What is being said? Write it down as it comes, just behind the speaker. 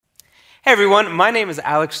Hey everyone, my name is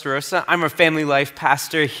Alex DeRosa. I'm a family life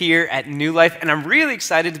pastor here at New Life, and I'm really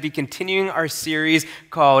excited to be continuing our series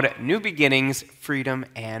called New Beginnings, Freedom,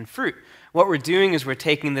 and Fruit. What we're doing is we're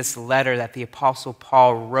taking this letter that the Apostle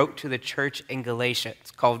Paul wrote to the church in Galatia.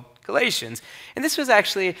 It's called Galatians. And this was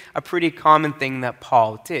actually a pretty common thing that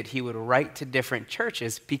Paul did. He would write to different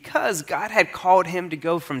churches because God had called him to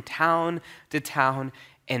go from town to town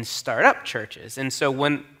and start up churches. And so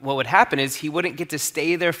what would happen is he wouldn't get to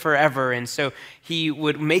stay there forever. And so he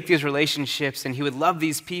would make these relationships and he would love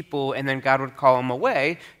these people, and then God would call him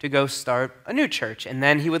away to go start a new church. And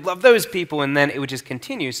then he would love those people, and then it would just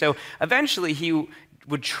continue. So eventually he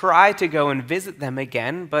would try to go and visit them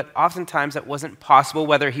again, but oftentimes that wasn't possible,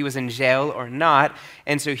 whether he was in jail or not.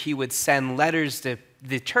 And so he would send letters to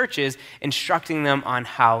the churches instructing them on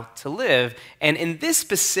how to live. And in this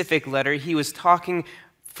specific letter, he was talking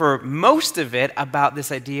for most of it about this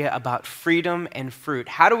idea about freedom and fruit.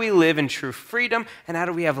 How do we live in true freedom, and how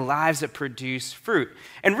do we have lives that produce fruit?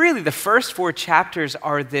 And really, the first 4 chapters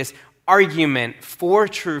are this argument for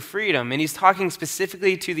true freedom. And he's talking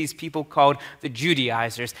specifically to these people called the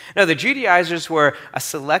Judaizers. Now, the Judaizers were a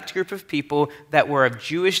select group of people that were of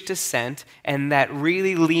Jewish descent and that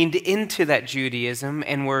really leaned into that Judaism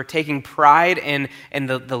and were taking pride in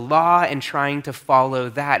the law and trying to follow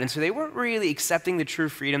that. And so they weren't really accepting the true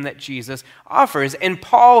freedom that Jesus offers. And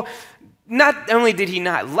Paul, not only did he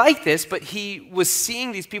not like this, but he was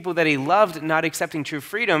seeing these people that he loved not accepting true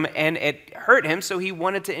freedom, and it hurt him, so he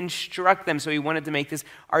wanted to instruct them, so he wanted to make this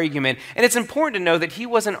argument. And it's important to know that he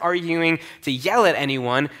wasn't arguing to yell at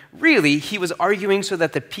anyone. Really, he was arguing so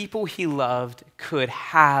that the people he loved could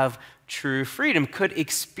have true freedom, could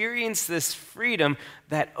experience this freedom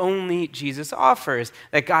that only Jesus offers,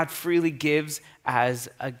 that God freely gives as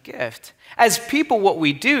a gift. As people, what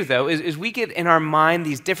we do, though, is we get in our mind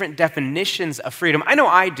these different definitions of freedom. I know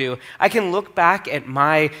I do. I can look back at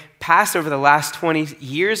my past over the last 20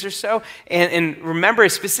 years or so and remember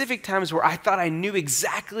specific times where I thought I knew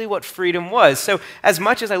exactly what freedom was. So as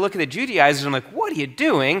much as I look at the Judaizers, I'm like, what are you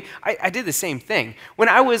doing? I did the same thing. When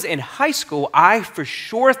I was in high school, I for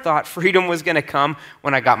sure thought freedom was going to come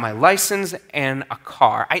when I got my license and a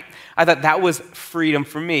car. I thought that was freedom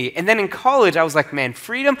for me. And then in college, I was like, man,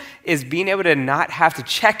 freedom is being able to not have to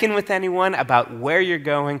check in with anyone about where you're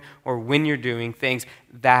going or when you're doing things.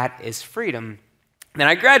 That is freedom. Then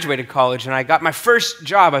I graduated college and I got my first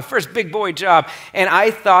job, my first big boy job, and I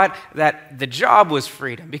thought that the job was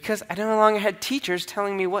freedom because I no longer had teachers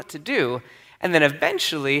telling me what to do. And then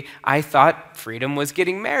eventually I thought freedom was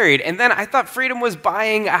getting married, and then I thought freedom was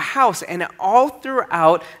buying a house. And all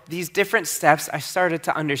throughout these different steps, I started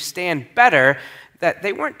to understand better that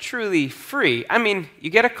they weren't truly free. I mean,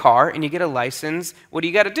 you get a car and you get a license. What do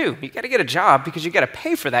you got to do? You got to get a job because you got to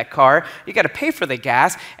pay for that car. You got to pay for the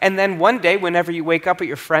gas. And then one day, whenever you wake up at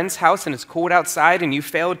your friend's house and it's cold outside and you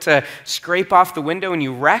failed to scrape off the window and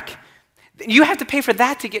you wreck, you have to pay for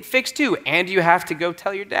that to get fixed too. And you have to go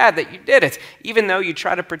tell your dad that you did it, even though you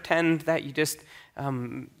try to pretend that you didn't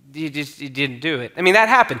do it. I mean, that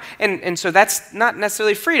happened. And so that's not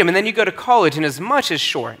necessarily freedom. And then you go to college, and as much as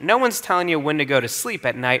sure, no one's telling you when to go to sleep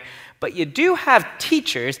at night, but you do have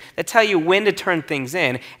teachers that tell you when to turn things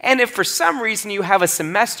in. And if for some reason you have a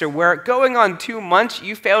semester where going on 2 months,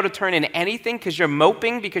 you fail to turn in anything because you're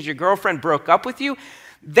moping because your girlfriend broke up with you,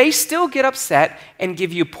 they still get upset and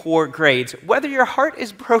give you poor grades, whether your heart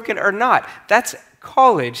is broken or not. That's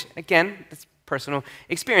college. Again, that's personal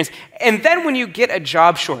experience. And then when you get a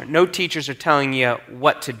job, sure, no teachers are telling you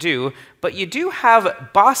what to do, but you do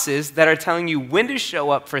have bosses that are telling you when to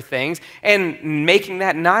show up for things and making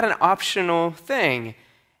that not an optional thing.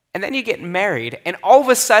 And then you get married, and all of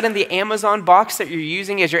a sudden the Amazon box that you're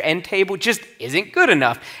using as your end table just isn't good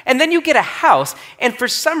enough. And then you get a house, and for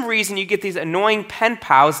some reason you get these annoying pen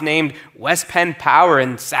pals named West Penn Power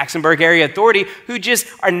and Saxonburg Area Authority who just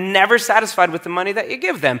are never satisfied with the money that you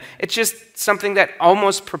give them. It's just something that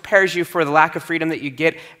almost prepares you for the lack of freedom that you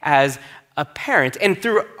get as a parent. And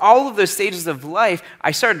through all of those stages of life,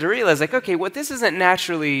 I started to realize, like, okay, well, this isn't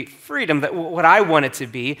naturally freedom, that what I want it to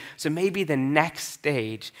be, so maybe the next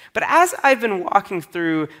stage. But as I've been walking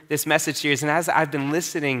through this message series, and as I've been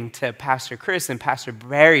listening to Pastor Chris and Pastor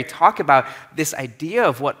Barry talk about this idea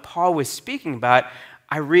of what Paul was speaking about,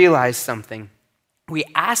 I realized something. We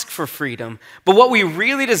ask for freedom, but what we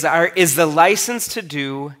really desire is the license to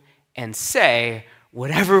do and say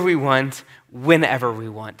whatever we want, whenever we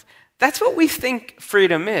want. That's what we think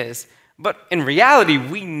freedom is. But in reality,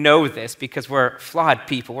 we know this because we're flawed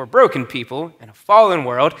people. We're broken people in a fallen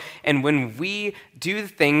world. And when we do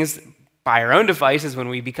things by our own devices, when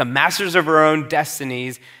we become masters of our own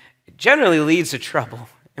destinies, it generally leads to trouble.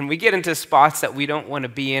 And we get into spots that we don't want to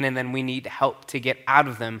be in, and then we need help to get out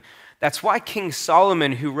of them. That's why King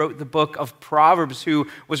Solomon, who wrote the book of Proverbs, who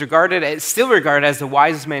was still regarded as the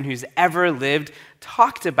wisest man who's ever lived,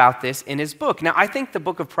 talked about this in his book. Now, I think the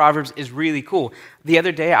book of Proverbs is really cool. The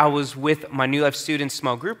other day, I was with my New Life students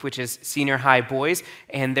small group, which is senior high boys,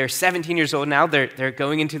 and they're 17 years old now. They're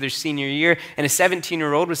going into their senior year, and a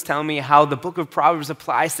 17-year-old was telling me how the book of Proverbs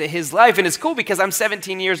applies to his life, and it's cool because I'm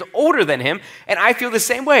 17 years older than him, and I feel the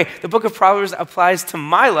same way. The book of Proverbs applies to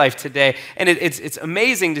my life today, and it's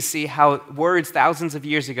amazing to see how words thousands of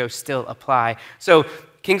years ago still apply. So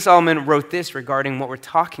King Solomon wrote this regarding what we're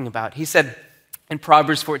talking about. He said, in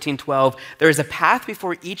Proverbs 14:12, there is a path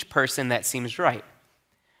before each person that seems right,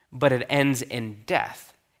 but it ends in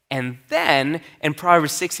death. And then in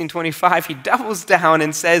Proverbs 16:25, he doubles down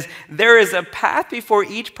and says, there is a path before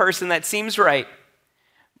each person that seems right,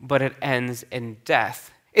 but it ends in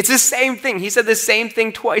death. It's the same thing. He said the same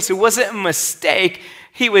thing twice. It wasn't a mistake.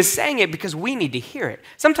 He was saying it because we need to hear it.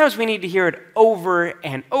 Sometimes we need to hear it over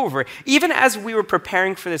and over. Even as we were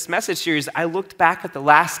preparing for this message series, I looked back at the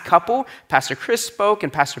last couple. Pastor Chris spoke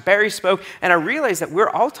and Pastor Barry spoke, and I realized that we're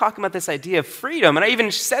all talking about this idea of freedom. And I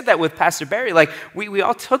even said that with Pastor Barry. Like, we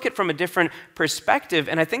all took it from a different perspective,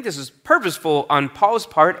 and I think this was purposeful on Paul's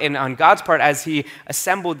part and on God's part as he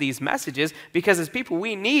assembled these messages, because as people,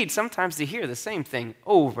 we need sometimes to hear the same thing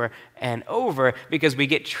over and over, because we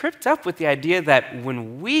get tripped up with the idea that when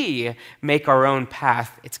we make our own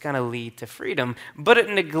path, it's going to lead to freedom. But it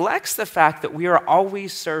neglects the fact that we are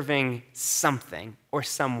always serving something or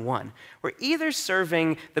someone. We're either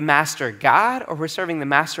serving the master God, or we're serving the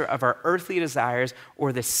master of our earthly desires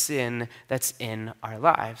or the sin that's in our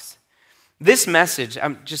lives. This message,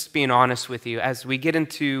 I'm just being honest with you, as we get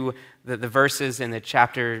into the verses in the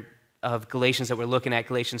chapter of Galatians that we're looking at,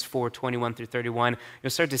 Galatians 4:21 through 31, you'll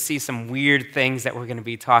start to see some weird things that we're going to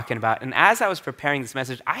be talking about. And as I was preparing this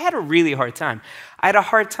message, I had a really hard time. I had a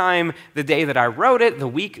hard time the day that I wrote it, the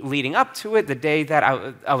week leading up to it, the day that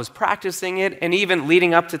I was practicing it, and even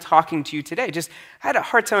leading up to talking to you today. I had a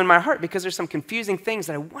hard time in my heart because there's some confusing things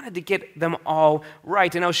that I wanted to get them all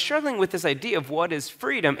right. And I was struggling with this idea of what is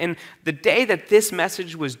freedom. And the day that this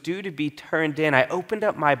message was due to be turned in, I opened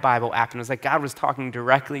up my Bible app, and it was like God was talking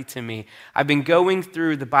directly to me. I've been going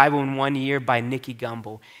through the Bible in 1 year by Nicky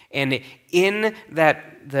Gumbel. And in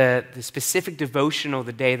that, the specific devotional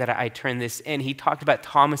the day that I turned this in, he talked about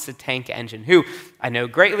Thomas the Tank Engine, who I know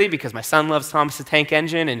greatly because my son loves Thomas the Tank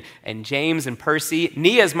Engine, and James and Percy.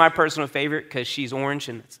 Nia is my personal favorite because she's orange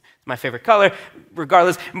and it's my favorite color,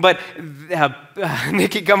 regardless. But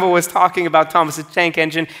Nicky Gumbel was talking about Thomas the Tank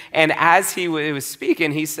Engine, and as he was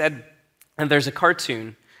speaking, he said, and there's a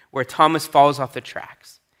cartoon where Thomas falls off the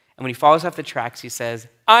tracks. And when he falls off the tracks, he says,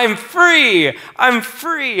 I'm free, I'm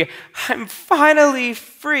free, I'm finally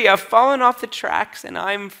free. I've fallen off the tracks and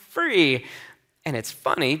I'm free. And it's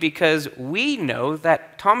funny because we know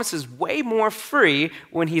that Thomas is way more free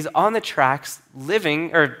when he's on the tracks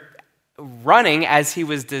living or running as he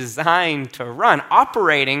was designed to run,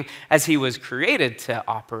 operating as he was created to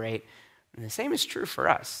operate. And the same is true for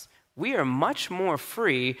us. We are much more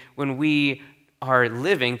free when we are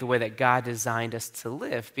living the way that God designed us to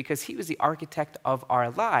live, because he was the architect of our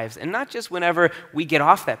lives. And not just whenever we get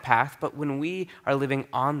off that path, but when we are living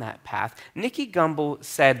on that path. Nicky Gumbel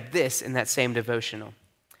said this in that same devotional.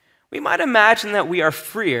 We might imagine that we are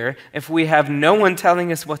freer if we have no one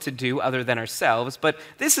telling us what to do other than ourselves, but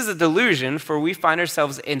this is a delusion, for we find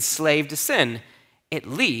ourselves enslaved to sin. It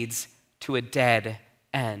leads to a dead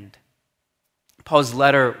end. Paul's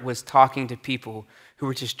letter was talking to people who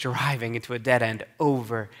were just driving into a dead end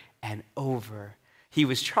over and over. He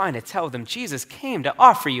was trying to tell them Jesus came to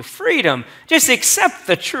offer you freedom. Just accept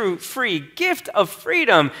the true free gift of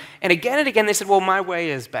freedom. And again they said, well, my way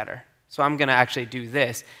is better, so I'm going to actually do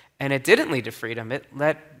this. And it didn't lead to freedom. It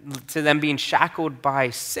led to them being shackled by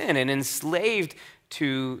sin and enslaved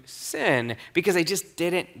to sin because they just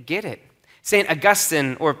didn't get it. St.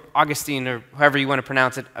 Augustine, or Augustine, or however you want to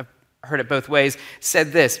pronounce it, I've heard it both ways,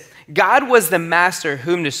 said this: God was the master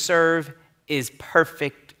whom to serve is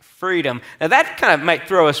perfect freedom. Now that kind of might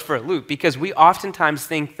throw us for a loop, because we oftentimes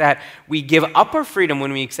think that we give up our freedom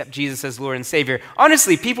when we accept Jesus as Lord and Savior.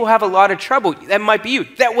 Honestly, people have a lot of trouble. That might be you.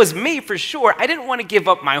 That was me for sure. I didn't want to give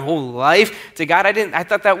up my whole life to God. I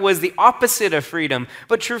thought that was the opposite of freedom.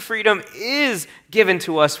 But true freedom is given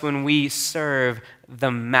to us when we serve the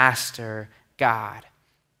master God.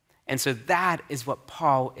 And so that is what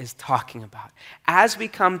Paul is talking about. As we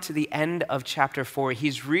come to the end of chapter 4,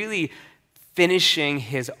 he's really finishing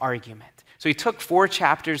his argument. So he took 4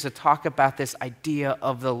 chapters to talk about this idea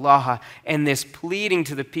of the law and this pleading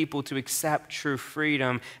to the people to accept true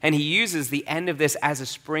freedom. And he uses the end of this as a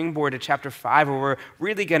springboard to chapter 5, where we're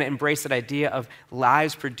really going to embrace that idea of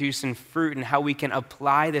lives producing fruit and how we can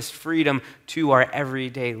apply this freedom to our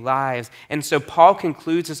everyday lives. And so Paul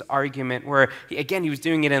concludes this argument where, he was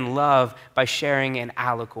doing it in love by sharing an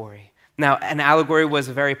allegory. Now, an allegory was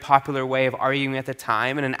a very popular way of arguing at the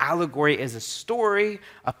time, and an allegory is a story,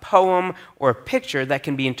 a poem, or a picture that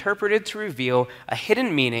can be interpreted to reveal a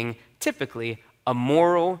hidden meaning, typically a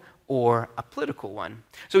moral or a political one.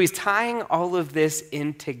 So he's tying all of this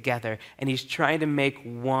in together, and he's trying to make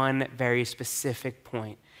one very specific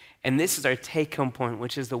point. And this is our take-home point,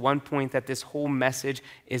 which is the one point that this whole message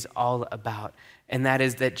is all about, and that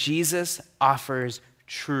is that Jesus offers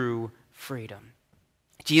true freedom.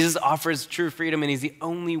 Jesus offers true freedom, and he's the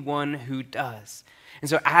only one who does. And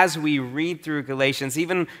so as we read through Galatians,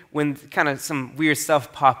 even when kind of some weird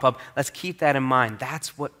stuff pop up, let's keep that in mind.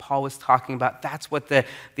 That's what Paul was talking about. That's what the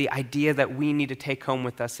idea that we need to take home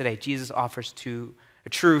with us today. Jesus offers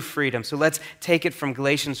true freedom. So let's take it from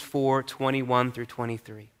Galatians 4:21 through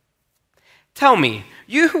 23. Tell me,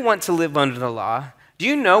 you who want to live under the law, do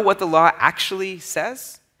you know what the law actually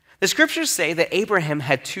says? The scriptures say that Abraham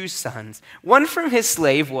had 2 sons, one from his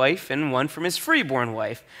slave wife and one from his freeborn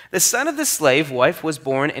wife. The son of the slave wife was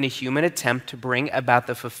born in a human attempt to bring about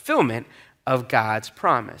the fulfillment of God's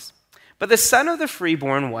promise. But the son of the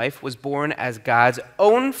freeborn wife was born as God's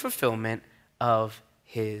own fulfillment of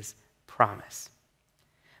his promise.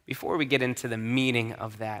 Before we get into the meaning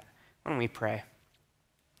of that, why don't we pray?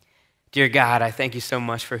 Dear God, I thank you so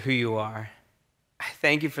much for who you are. I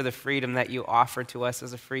thank you for the freedom that you offer to us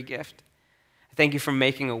as a free gift. I thank you for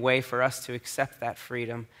making a way for us to accept that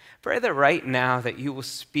freedom. Pray that right now that you will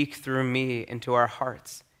speak through me into our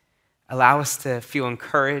hearts. Allow us to feel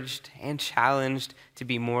encouraged and challenged to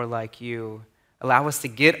be more like you. Allow us to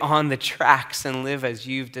get on the tracks and live as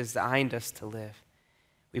you've designed us to live.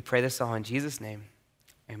 We pray this all in Jesus' name.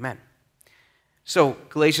 Amen. So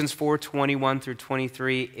Galatians 4:21 through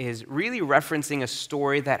 23 is really referencing a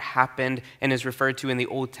story that happened and is referred to in the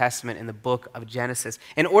Old Testament in the book of Genesis.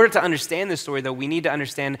 In order to understand this story, though, we need to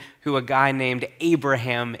understand who a guy named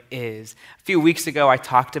Abraham is. A few weeks ago, I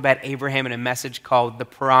talked about Abraham in a message called The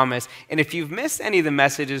Promise. And if you've missed any of the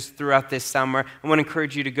messages throughout this summer, I want to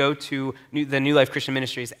encourage you to go to the New Life Christian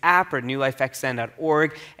Ministries app or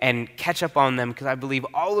newlifexn.org and catch up on them, because I believe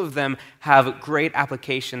all of them have great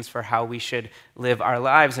applications for how we should live our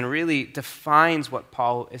lives and really defines what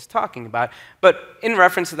Paul is talking about. But in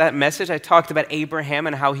reference to that message, I talked about Abraham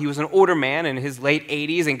and how he was an older man in his late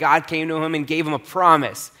 80s, and God came to him and gave him a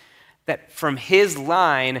promise that from his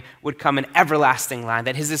line would come an everlasting line,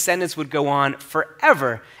 that his descendants would go on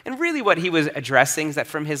forever. And really what he was addressing is that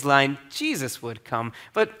from his line, Jesus would come.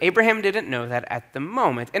 But Abraham didn't know that at the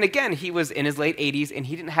moment. And again, he was in his late 80s and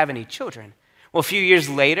he didn't have any children. Well, a few years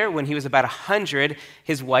later, when he was about 100,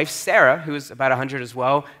 his wife, Sarah, who was about 100 as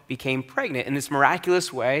well, became pregnant in this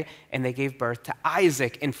miraculous way, and they gave birth to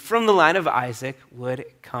Isaac. And from the line of Isaac would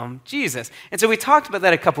come Jesus. And so we talked about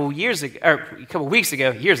that a couple weeks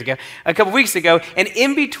ago, and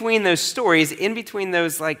in between those stories, in between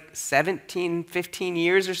those like 17, 15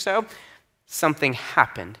 years or so, something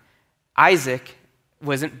happened. Isaac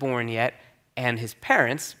wasn't born yet, and his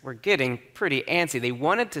parents were getting pretty antsy. They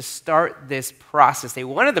wanted to start this process. They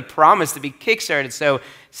wanted the promise to be kickstarted. So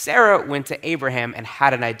Sarah went to Abraham and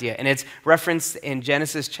had an idea. And it's referenced in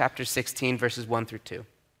Genesis chapter 16, verses 1 through 2.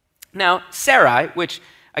 Now, Sarai, which,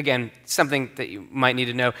 again, something that you might need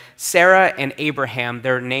to know, Sarah and Abraham,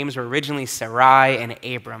 their names were originally Sarai and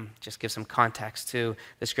Abram. Just give some context to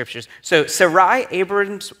the scriptures. So Sarai,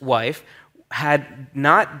 Abram's wife, had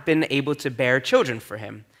not been able to bear children for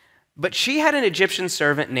him. But she had an Egyptian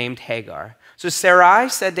servant named Hagar. So Sarai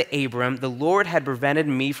said to Abram, "The Lord had prevented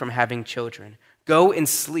me from having children. Go and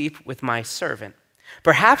sleep with my servant.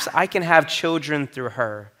 Perhaps I can have children through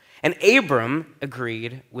her." And Abram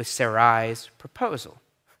agreed with Sarai's proposal.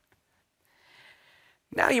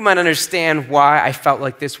 Now you might understand why I felt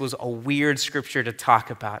like this was a weird scripture to talk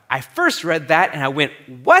about. I first read that and I went,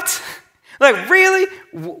 what? Like, really?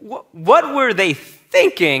 What were they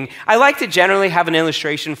thinking? I like to generally have an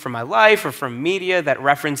illustration from my life or from media that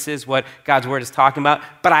references what God's word is talking about,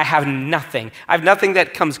 but I have nothing. I have nothing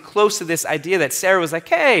that comes close to this idea that Sarah was like,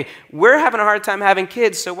 hey, we're having a hard time having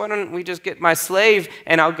kids, so why don't we just get my slave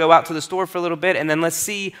and I'll go out to the store for a little bit and then let's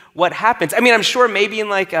see what happens. I mean, I'm sure maybe in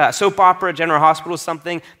like a soap opera, General Hospital,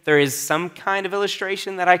 something, there is some kind of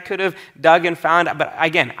illustration that I could have dug and found, but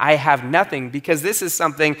again, I have nothing because this is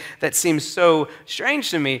something that seems so strange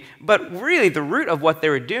to me. But really, the root of of what they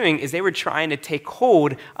were doing is they were trying to take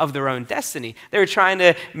hold of their own destiny. They were trying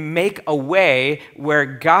to make a way where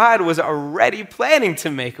God was already planning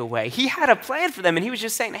to make a way. He had a plan for them, and he was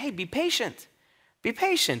just saying, hey, be patient. Be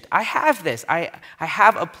patient. I have this. I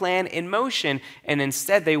have a plan in motion. And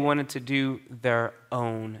instead, they wanted to do their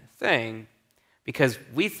own thing because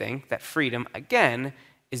we think that freedom, again,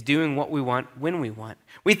 is doing what we want when we want.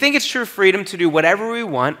 We think it's true freedom to do whatever we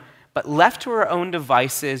want, but left to our own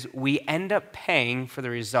devices, we end up paying for the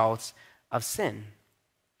results of sin.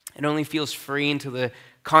 It only feels free until the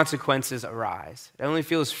consequences arise. It only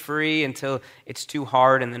feels free until it's too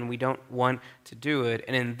hard and then we don't want to do it.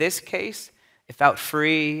 And in this case, it felt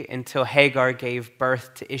free until Hagar gave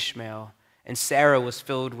birth to Ishmael and Sarah was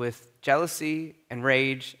filled with jealousy and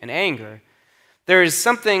rage and anger. There is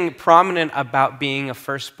something prominent about being a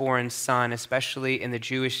firstborn son, especially in the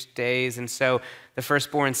Jewish days. And so the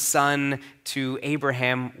firstborn son to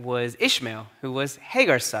Abraham was Ishmael, who was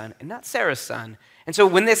Hagar's son and not Sarah's son. And so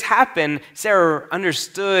when this happened, Sarah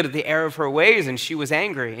understood the error of her ways and she was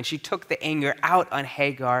angry. And she took the anger out on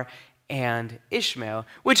Hagar and Ishmael,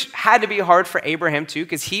 which had to be hard for Abraham too,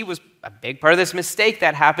 because he was a big part of this mistake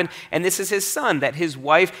that happened, and this is his son that his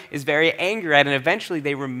wife is very angry at, and eventually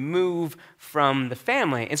they remove from the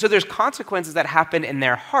family. And so there's consequences that happen in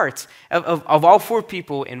their hearts of all four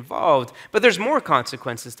people involved, but there's more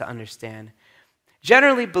consequences to understand.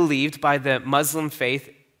 Generally believed by the Muslim faith,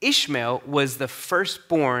 Ishmael was the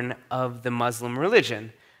firstborn of the Muslim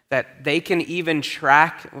religion, that they can even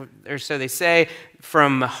track, or so they say,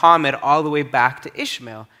 from Muhammad all the way back to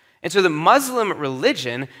Ishmael. And so the Muslim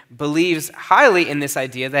religion believes highly in this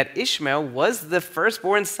idea that Ishmael was the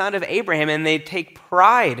firstborn son of Abraham, and they take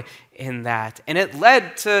pride in that. And it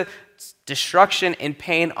led to destruction and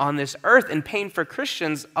pain on this earth and pain for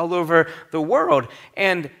Christians all over the world.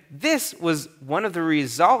 And this was one of the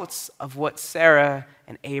results of what Sarah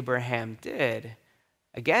and Abraham did.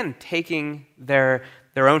 Again, taking their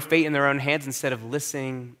own fate in their own hands instead of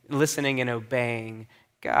listening and obeying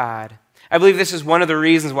God. I believe this is one of the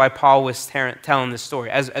reasons why Paul was telling this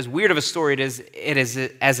story. As weird of a story as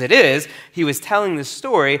it is, he was telling this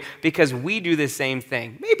story because we do the same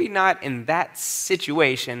thing. Maybe not in that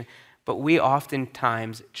situation, but we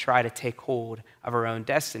oftentimes try to take hold of our own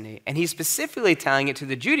destiny. And he's specifically telling it to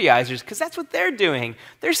the Judaizers because that's what they're doing.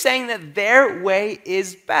 They're saying that their way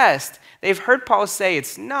is best. They've heard Paul say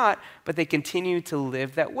it's not, but they continue to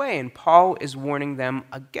live that way. And Paul is warning them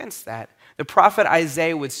against that. The prophet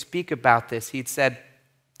Isaiah would speak about this. He'd said,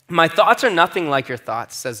 "My thoughts are nothing like your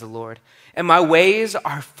thoughts, says the Lord, and my ways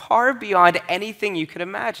are far beyond anything you could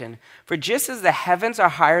imagine. For just as the heavens are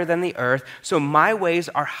higher than the earth, so my ways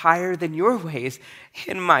are higher than your ways,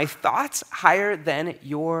 and my thoughts higher than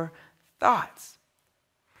your thoughts."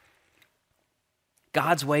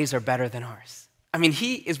 God's ways are better than ours. I mean,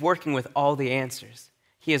 he is working with all the answers.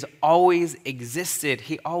 He has always existed.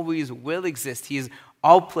 He always will exist. He is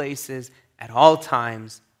all places, at all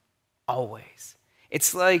times, always.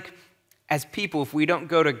 It's like, as people, if we don't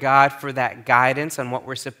go to God for that guidance on what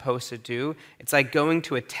we're supposed to do, it's like going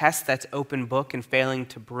to a test that's open book and failing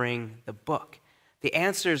to bring the book. The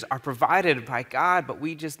answers are provided by God, but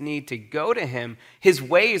we just need to go to him. His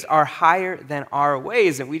ways are higher than our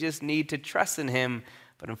ways, and we just need to trust in him.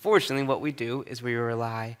 But unfortunately, what we do is we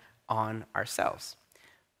rely on ourselves.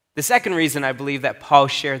 The second reason I believe that Paul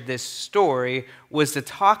shared this story was to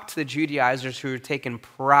talk to the Judaizers who were taking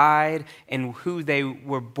pride in who they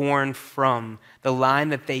were born from, the line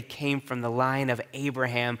that they came from, the line of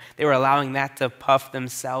Abraham. They were allowing that to puff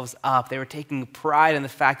themselves up. They were taking pride in the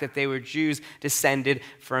fact that they were Jews descended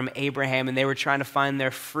from Abraham, and they were trying to find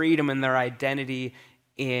their freedom and their identity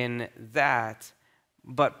in that.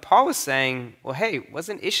 But Paul was saying, well, hey,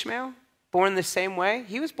 wasn't Ishmael born the same way?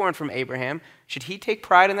 He was born from Abraham. Should he take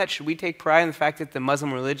pride in that? Should we take pride in the fact that the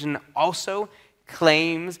Muslim religion also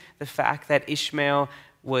claims the fact that Ishmael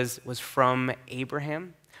was from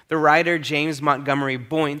Abraham? The writer James Montgomery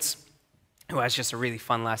Boyce, who has just a really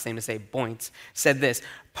fun last name to say, Boyce, said this: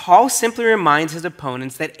 Paul simply reminds his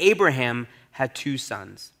opponents that Abraham had two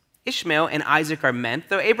sons. Ishmael and Isaac are meant,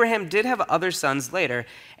 though Abraham did have other sons later,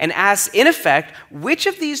 and asks, in effect, which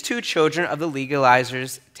of these two children of the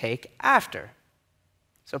legalizers take after?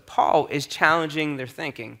 So Paul is challenging their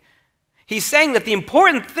thinking. He's saying that the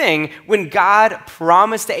important thing when God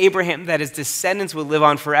promised to Abraham that his descendants would live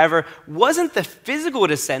on forever wasn't the physical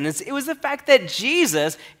descendants, it was the fact that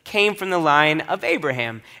Jesus came from the line of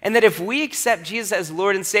Abraham. And that if we accept Jesus as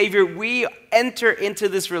Lord and Savior, we enter into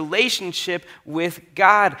this relationship with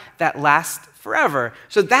God that lasts forever.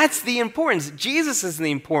 So that's the importance. Jesus is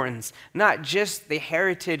the importance, not just the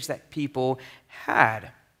heritage that people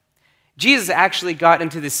had. Jesus actually got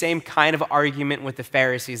into the same kind of argument with the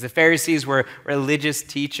Pharisees. The Pharisees were religious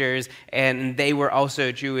teachers, and they were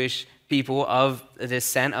also Jewish people of the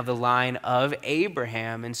descent of the line of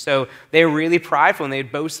Abraham. And so they were really prideful, and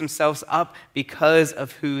they'd boast themselves up because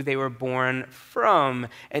of who they were born from.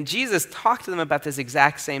 And Jesus talked to them about this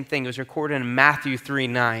exact same thing. It was recorded in Matthew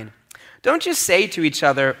 3:9. Don't just say to each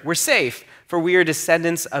other, "We're safe, for we are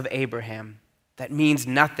descendants of Abraham." That means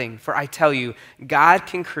nothing, for I tell you, God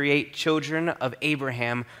can create children of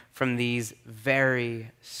Abraham from these very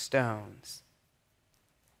stones.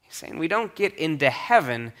 He's saying we don't get into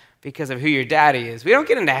heaven because of who your daddy is. We don't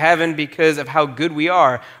get into heaven because of how good we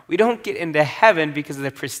are. We don't get into heaven because of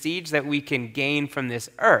the prestige that we can gain from this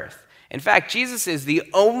earth. In fact, Jesus is the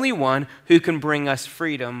only one who can bring us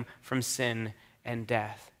freedom from sin and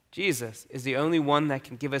death. Jesus is the only one that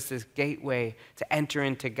can give us this gateway to enter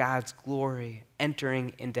into God's glory,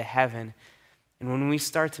 entering into heaven. And when we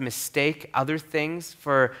start to mistake other things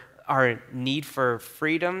for our need for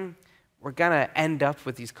freedom, we're going to end up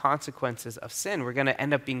with these consequences of sin. We're going to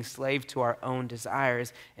end up being slave to our own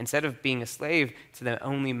desires instead of being a slave to the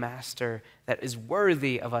only master that is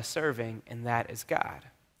worthy of us serving, and that is God.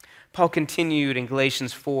 Paul continued in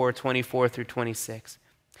Galatians 4:24 through 26.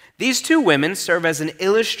 These two women serve as an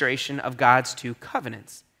illustration of God's two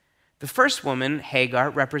covenants. The first woman, Hagar,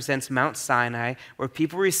 represents Mount Sinai, where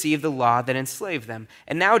people received the law that enslaved them.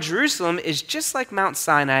 And now Jerusalem is just like Mount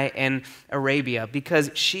Sinai in Arabia,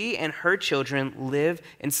 because she and her children live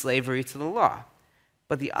in slavery to the law.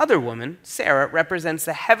 But the other woman, Sarah, represents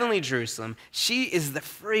the heavenly Jerusalem. She is the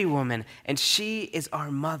free woman, and she is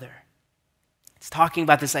our mother. It's talking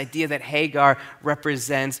about this idea that Hagar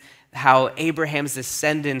represents how Abraham's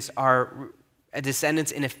descendants are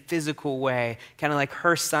descendants in a physical way, kind of like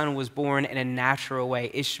her son was born in a natural way.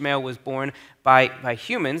 Ishmael was born by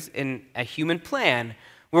humans in a human plan,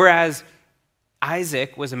 whereas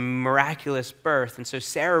Isaac was a miraculous birth. And so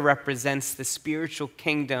Sarah represents the spiritual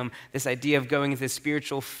kingdom, this idea of going into the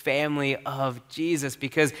spiritual family of Jesus,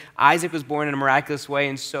 because Isaac was born in a miraculous way,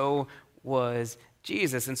 and so was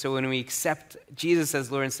Jesus. And so when we accept Jesus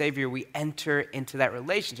as Lord and Savior, we enter into that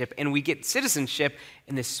relationship, and we get citizenship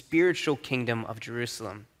in the spiritual kingdom of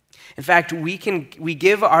Jerusalem. In fact, we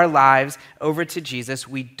give our lives over to Jesus.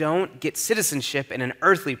 We don't get citizenship in an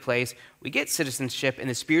earthly place. We get citizenship in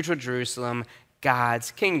the spiritual Jerusalem,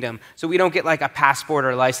 God's kingdom. So we don't get like a passport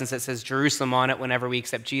or a license that says Jerusalem on it whenever we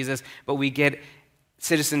accept Jesus, but we get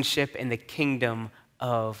citizenship in the kingdom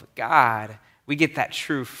of God. We get that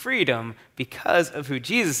true freedom because of who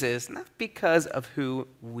Jesus is, not because of who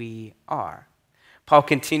we are. Paul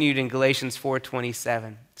continued in Galatians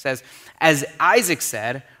 4:27. It says, as Isaac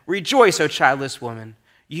said, rejoice, O childless woman,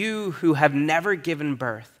 you who have never given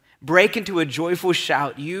birth. Break into a joyful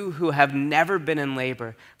shout, you who have never been in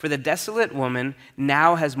labor. For the desolate woman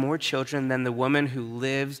now has more children than the woman who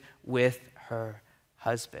lives with her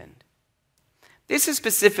husband. This is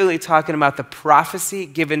specifically talking about the prophecy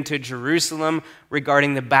given to Jerusalem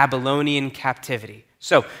regarding the Babylonian captivity.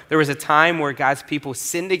 So there was a time where God's people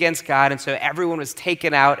sinned against God, and so everyone was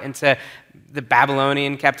taken out into the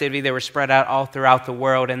Babylonian captivity. They were spread out all throughout the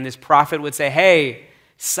world, and this prophet would say, hey,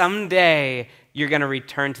 someday you're going to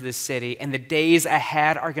return to the city, and the days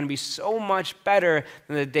ahead are going to be so much better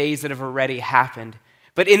than the days that have already happened.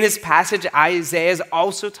 But in this passage, Isaiah is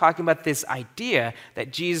also talking about this idea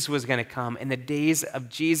that Jesus was going to come, and the days of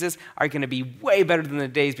Jesus are going to be way better than the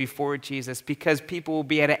days before Jesus, because people will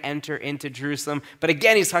be able to enter into Jerusalem. But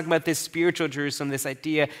again, he's talking about this spiritual Jerusalem, this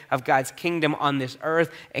idea of God's kingdom on this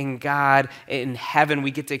earth, and God in heaven.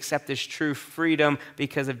 We get to accept this true freedom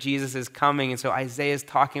because of Jesus' coming. And so Isaiah is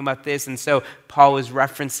talking about this, and so Paul is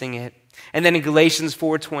referencing it. And then in Galatians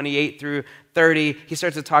 4:28 through 30, he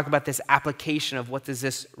starts to talk about this application of what does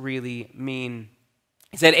this really mean.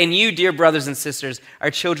 He said, and you, dear brothers and sisters,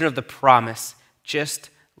 are children of the promise, just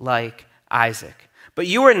like Isaac. But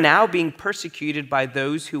you are now being persecuted by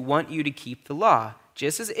those who want you to keep the law,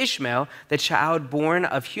 just as Ishmael, the child born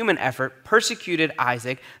of human effort, persecuted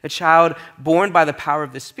Isaac, the child born by the power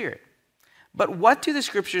of the Spirit. But what do the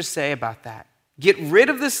scriptures say about that? Get rid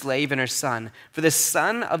of the slave and her son, for the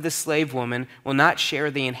son of the slave woman will not share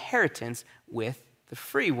the inheritance with the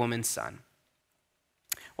free woman's son.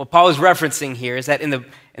 What Paul is referencing here is that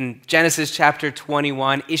in Genesis chapter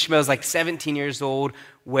 21, Ishmael is like 17 years old,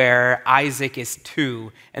 where Isaac is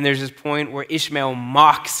 2. And there's this point where Ishmael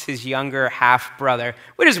mocks his younger half-brother,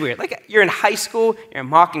 which is weird. Like, you're in high school, you're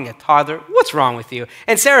mocking a toddler. What's wrong with you?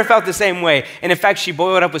 And Sarah felt the same way. And in fact, she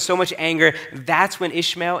boiled up with so much anger. That's when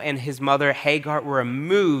Ishmael and his mother Hagar were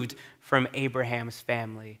removed from Abraham's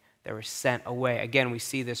family. They were sent away. Again, we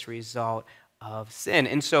see this result of sin.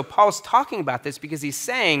 And so Paul's talking about this because he's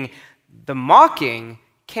saying the mocking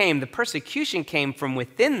the persecution came from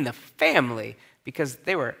within the family because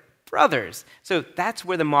they were brothers. So that's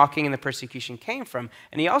where the mocking and the persecution came from.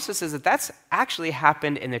 And he also says that that's actually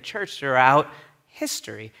happened in the church throughout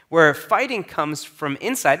history, where fighting comes from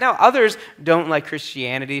inside. Now, others don't like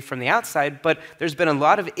Christianity from the outside, but there's been a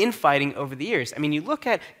lot of infighting over the years. I mean, you look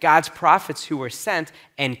at God's prophets who were sent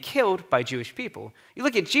and killed by Jewish people. You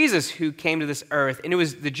look at Jesus who came to this earth, and it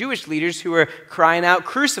was the Jewish leaders who were crying out,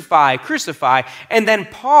 "Crucify, crucify." And then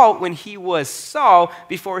Paul, when he was Saul,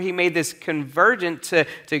 before he made this convergent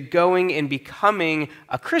to going and becoming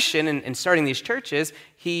a Christian and starting these churches,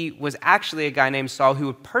 he was actually a guy named Saul who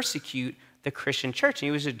would persecute the Christian church, and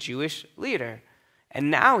he was a Jewish leader. And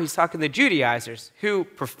now he's talking to the Judaizers who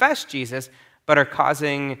profess Jesus but are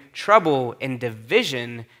causing trouble and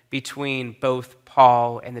division between both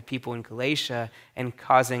Paul and the people in Galatia and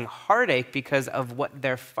causing heartache because of what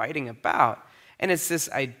they're fighting about. And it's this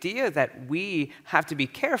idea that we have to be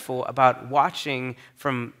careful about watching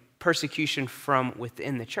from persecution from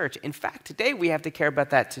within the church. In fact, today we have to care about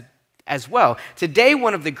that as well. Today,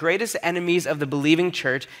 one of the greatest enemies of the believing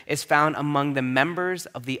church is found among the members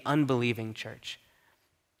of the unbelieving church.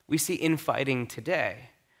 We see infighting today.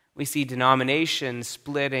 We see denominations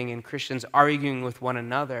splitting and Christians arguing with one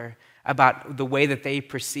another about the way that they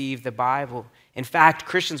perceive the Bible. In fact,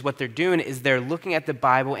 Christians, what they're doing is they're looking at the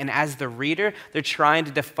Bible, and as the reader, they're trying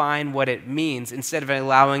to define what it means instead of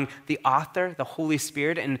allowing the author, the Holy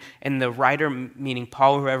Spirit, and the writer, meaning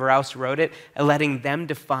Paul or whoever else wrote it, letting them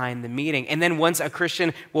define the meaning. And then once a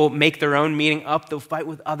Christian will make their own meaning up, they'll fight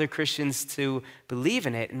with other Christians to believe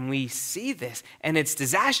in it. And we see this, and it's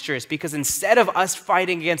disastrous because instead of us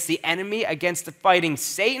fighting against the enemy, against the fighting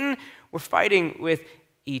Satan, we're fighting with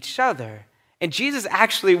each other. And Jesus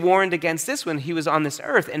actually warned against this when he was on this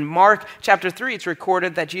earth. In Mark chapter 3, it's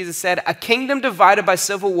recorded that Jesus said, "A kingdom divided by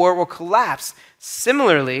civil war will collapse.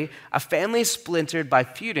 Similarly, a family splintered by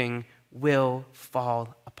feuding will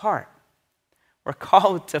fall apart." We're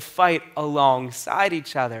called to fight alongside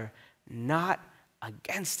each other, not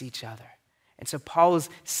against each other. And so Paul is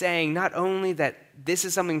saying not only that this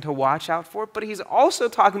is something to watch out for, but he's also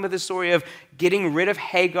talking about the story of getting rid of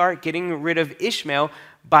Hagar, getting rid of Ishmael,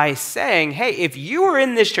 by saying, hey, if you are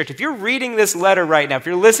in this church, if you're reading this letter right now, if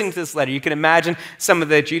you're listening to this letter, you can imagine some of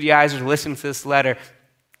the Judaizers listening to this letter.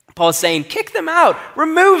 Paul's saying, kick them out,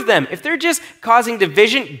 remove them. If they're just causing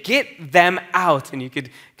division, get them out. And you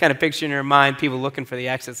could kind of picture in your mind people looking for the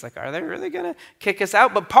exits, like, are they really going to kick us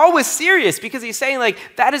out? But Paul was serious because he's saying, like,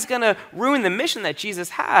 that is going to ruin the mission that Jesus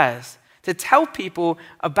has, to tell people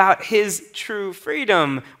about his true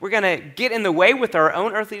freedom. We're going to get in the way with our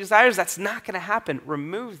own earthly desires. That's not going to happen.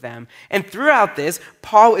 Remove them. And throughout this,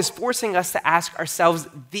 Paul is forcing us to ask ourselves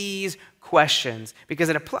these questions because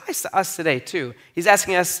it applies to us today too. He's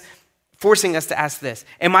forcing us to ask this: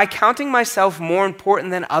 am I counting myself more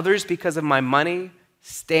important than others because of my money,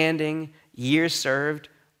 standing, years served,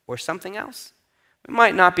 or something else? We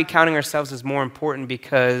might not be counting ourselves as more important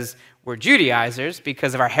because we're Judaizers,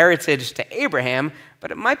 because of our heritage to Abraham,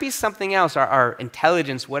 but it might be something else, our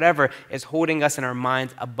intelligence, whatever, is holding us in our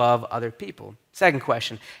minds above other people. Second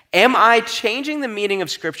question: am I changing the meaning of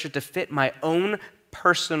Scripture to fit my own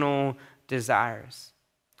personal desires?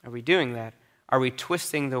 Are we doing that? Are we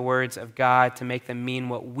twisting the words of God to make them mean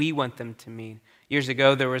what we want them to mean? Years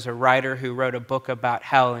ago, there was a writer who wrote a book about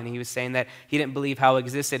hell, and he was saying that he didn't believe hell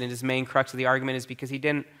existed, and his main crux of the argument is because he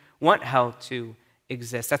didn't want hell to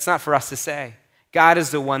exist. That's not for us to say. God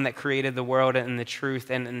is the one that created the world and the truth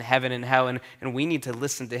and heaven and hell, and we need to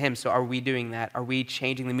listen to him. So are we doing that? Are we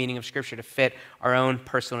changing the meaning of Scripture to fit our own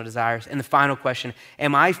personal desires? And the final question: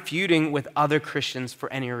 am I feuding with other Christians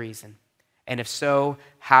for any reason? And if so,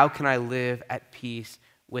 how can I live at peace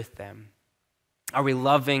with them? Are we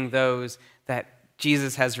loving those that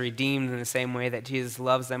Jesus has redeemed in the same way that Jesus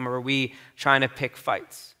loves them? Or are we trying to pick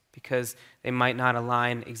fights because they might not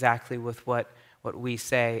align exactly with what we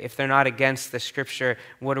say? If they're not against the Scripture,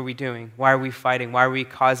 what are we doing? Why are we fighting? Why are we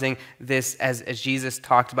causing this, as Jesus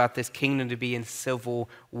talked about, this kingdom to be in civil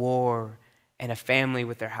war and a family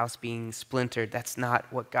with their house being splintered? That's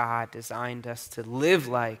not what God designed us to live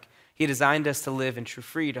like. He designed us to live in true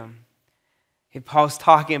freedom. Paul's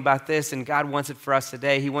talking about this, and God wants it for us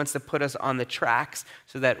today. He wants to put us on the tracks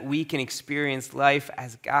so that we can experience life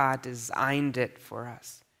as God designed it for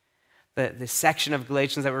us. The section of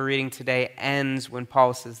Galatians that we're reading today ends when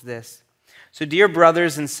Paul says this: "So dear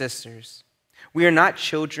brothers and sisters, we are not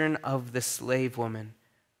children of the slave woman.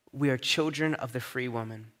 We are children of the free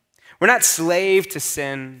woman. We're not slave to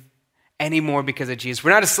sin, anymore because of Jesus.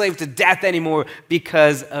 We're not a slave to death anymore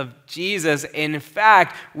because of Jesus. In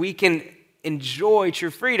fact, we can enjoy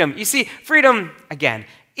true freedom. You see, freedom, again,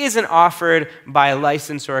 isn't offered by a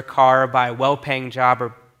license or a car, or by a well-paying job,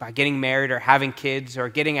 or by getting married or having kids or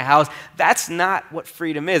getting a house. That's not what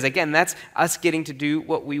freedom is. Again, that's us getting to do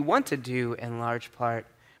what we want to do in large part.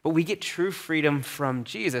 But we get true freedom from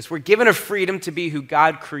Jesus. We're given a freedom to be who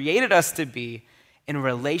God created us to be in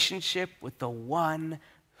relationship with the one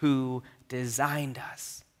who designed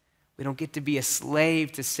us. We don't get to be a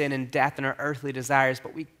slave to sin and death and our earthly desires,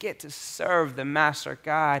 but we get to serve the Master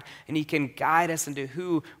God, and he can guide us into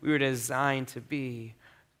who we were designed to be.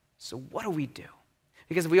 So what do we do?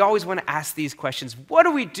 Because we always want to ask these questions. What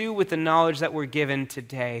do we do with the knowledge that we're given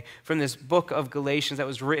today from this book of Galatians that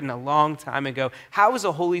was written a long time ago? How is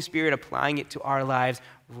the Holy Spirit applying it to our lives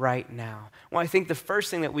right now? Well, I think the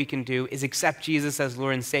first thing that we can do is accept Jesus as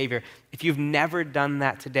Lord and Savior. If you've never done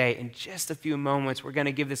that today, in just a few moments, we're going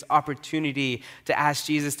to give this opportunity to ask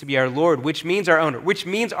Jesus to be our Lord, which means our owner, which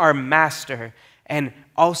means our master, and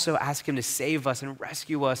also ask him to save us and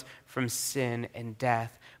rescue us from sin and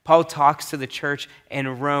death. Paul talks to the church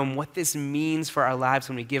in Rome what this means for our lives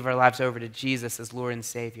when we give our lives over to Jesus as Lord and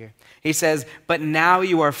Savior. He says, "But now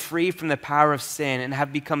you are free from the power of sin and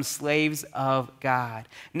have become slaves of God.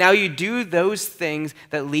 Now you do those things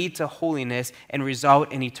that lead to holiness and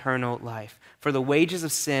result in eternal life. For the wages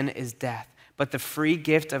of sin is death, but the free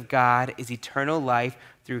gift of God is eternal life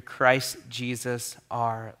through Christ Jesus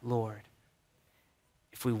our Lord."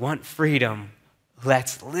 If we want freedom,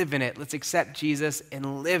 let's live in it. Let's accept Jesus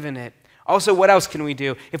and live in it. Also, what else can we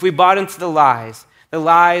do? If we bought into the lies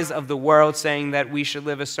of the world saying that we should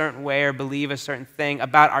live a certain way or believe a certain thing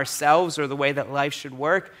about ourselves or the way that life should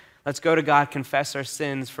work, let's go to God, confess our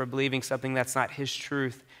sins for believing something that's not his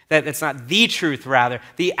truth, that's not the truth, rather,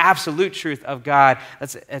 the absolute truth of God.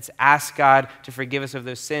 Let's ask God to forgive us of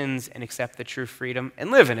those sins and accept the true freedom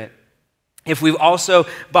and live in it. If we've also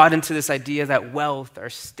bought into this idea that wealth or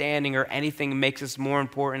standing or anything makes us more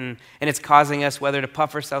important and it's causing us whether to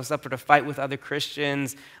puff ourselves up or to fight with other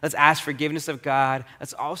Christians, let's ask forgiveness of God.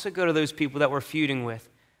 Let's also go to those people that we're feuding with.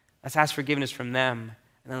 Let's ask forgiveness from them.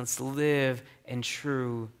 And then let's live in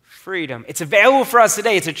true freedom. It's available for us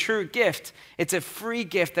today. It's a true gift. It's a free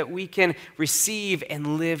gift that we can receive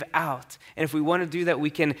and live out. And if we want to do that,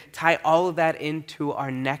 we can tie all of that into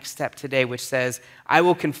our next step today, which says, I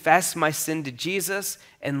will confess my sin to Jesus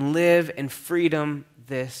and live in freedom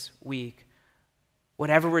this week.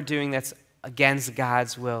 Whatever we're doing that's against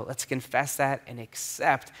God's will, let's confess that and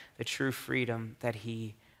accept the true freedom that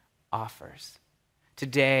he offers.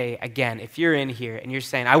 Today, again, if you're in here and you're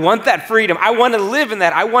saying, I want that freedom, I want to live in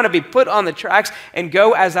that, I want to be put on the tracks and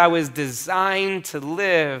go as I was designed to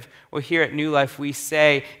live, well, here at New Life, we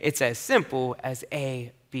say it's as simple as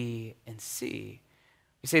A, B, and C.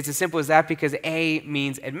 We say it's as simple as that because A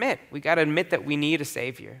means admit. We got to admit that we need a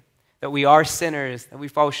Savior, that we are sinners, that we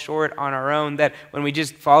fall short on our own, that when we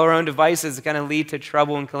just follow our own devices, it's going to lead to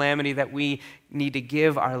trouble and calamity, that we need to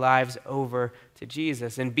give our lives over to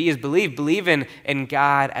Jesus. And B is believe in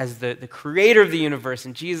God as the creator of the universe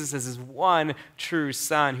and Jesus as his one true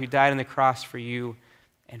son who died on the cross for you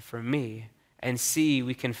and for me. And C,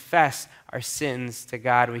 we confess our sins to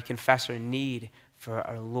God. We confess our need for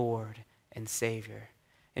our Lord and Savior.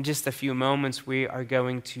 In just a few moments, we are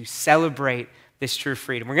going to celebrate this true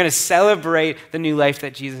freedom. We're going to celebrate the new life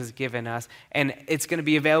that Jesus has given us, and it's going to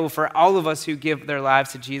be available for all of us who give their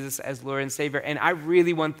lives to Jesus as Lord and Savior, and I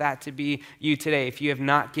really want that to be you today. If you have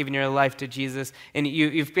not given your life to Jesus, and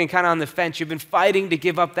you've been kind of on the fence, you've been fighting to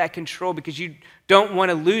give up that control because you don't want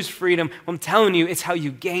to lose freedom, well, I'm telling you, it's how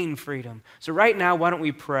you gain freedom. So right now, why don't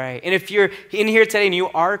we pray? And if you're in here today and you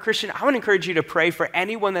are a Christian, I want to encourage you to pray for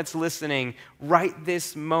anyone that's listening right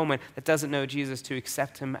this moment that doesn't know Jesus, to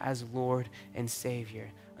accept him as Lord and Savior.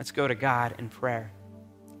 Let's go to God in prayer.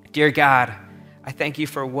 Dear God, I thank you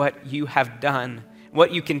for what you have done,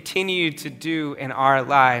 what you continue to do in our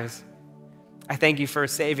lives. I thank you for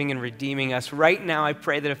saving and redeeming us. Right now, I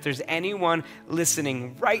pray that if there's anyone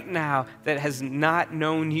listening right now that has not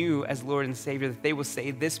known you as Lord and Savior, that they will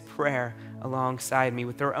say this prayer alongside me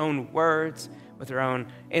with their own words,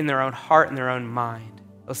 in their own heart and their own mind.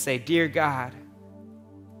 They'll say, Dear God,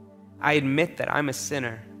 I admit that I'm a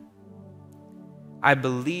sinner. I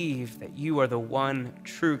believe that you are the one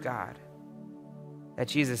true God, that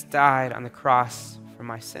Jesus died on the cross for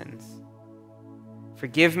my sins.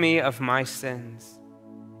 Forgive me of my sins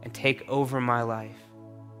and take over my life.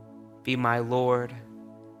 Be my Lord,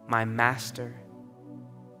 my master.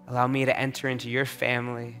 Allow me to enter into your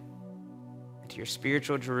family, into your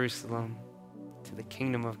spiritual Jerusalem, to the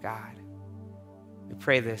kingdom of God. We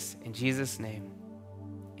pray this in Jesus' name.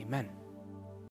 Amen.